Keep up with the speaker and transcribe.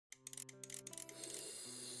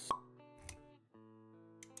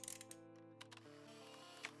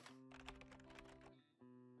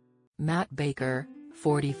Matt Baker,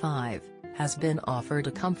 45, has been offered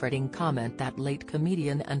a comforting comment that late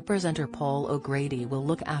comedian and presenter Paul O'Grady will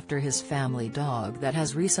look after his family dog that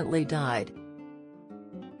has recently died.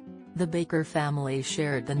 The Baker family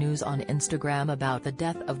shared the news on Instagram about the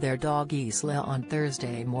death of their dog Isla on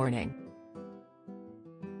Thursday morning.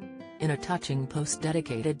 In a touching post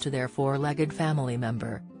dedicated to their four-legged family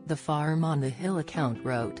member, the Farm on the Hill account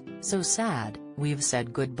wrote, "So sad, we've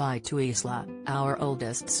said goodbye to Isla, our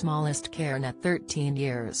oldest smallest cairn at 13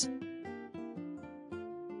 years.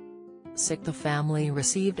 Sick." The family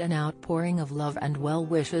received an outpouring of love and well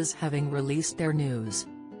wishes having released their news.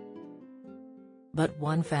 But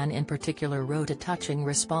one fan in particular wrote a touching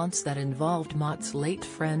response that involved Matt's late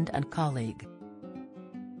friend and colleague.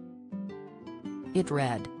 It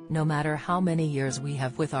read, "No matter how many years we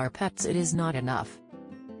have with our pets, it is not enough.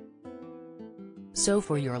 So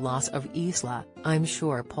for your loss of Isla, I'm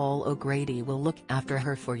sure Paul O'Grady will look after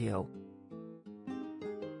her for you."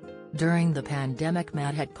 During the pandemic,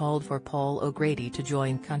 Matt had called for Paul O'Grady to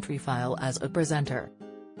join Countryfile as a presenter.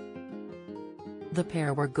 The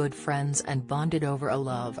pair were good friends and bonded over a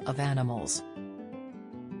love of animals.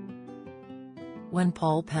 When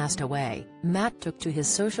Paul passed away, Matt took to his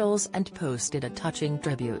socials and posted a touching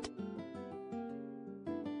tribute.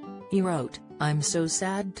 He wrote, "I'm so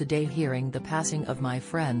sad today hearing the passing of my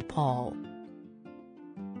friend Paul.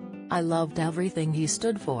 I loved everything he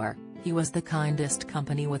stood for. He was the kindest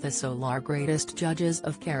company with a soul. Our greatest judges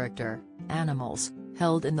of character, animals,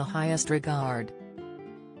 held in the highest regard."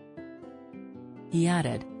 He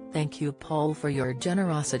added, "Thank you, Paul, for your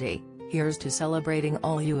generosity. Here's to celebrating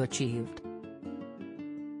all you achieved.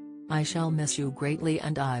 I shall miss you greatly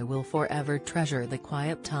and I will forever treasure the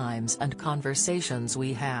quiet times and conversations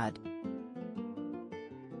we had."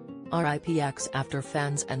 RIPX. After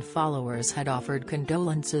fans and followers had offered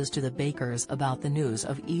condolences to the Bakers about the news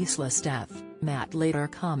of Isla's death, Matt later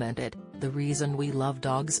commented, "The reason we love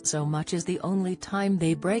dogs so much is the only time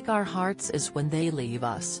they break our hearts is when they leave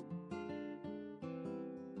us."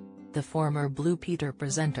 The former Blue Peter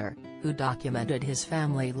presenter, who documented his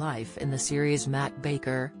family life in the series Matt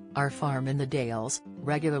Baker, Our Farm in the Dales,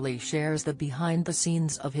 regularly shares the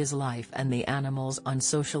behind-the-scenes of his life and the animals on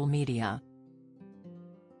social media.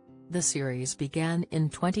 The series began in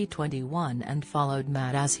 2021 and followed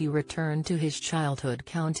Matt as he returned to his childhood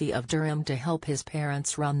county of Durham to help his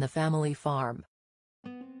parents run the family farm.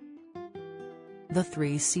 The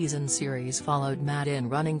three-season series followed Matt in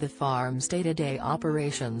running the farm's day-to-day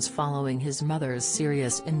operations following his mother's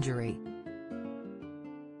serious injury.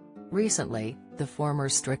 Recently, the former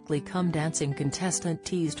Strictly Come Dancing contestant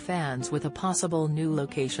teased fans with a possible new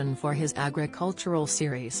location for his agricultural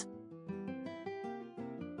series.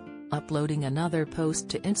 Uploading another post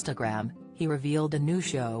to Instagram, he revealed a new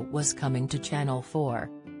show was coming to Channel 4.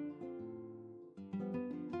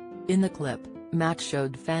 In the clip, Matt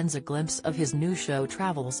showed fans a glimpse of his new show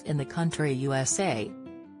Travels in the Country USA.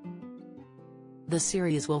 The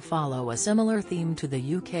series will follow a similar theme to the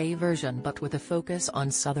UK version but with a focus on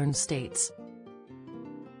southern states.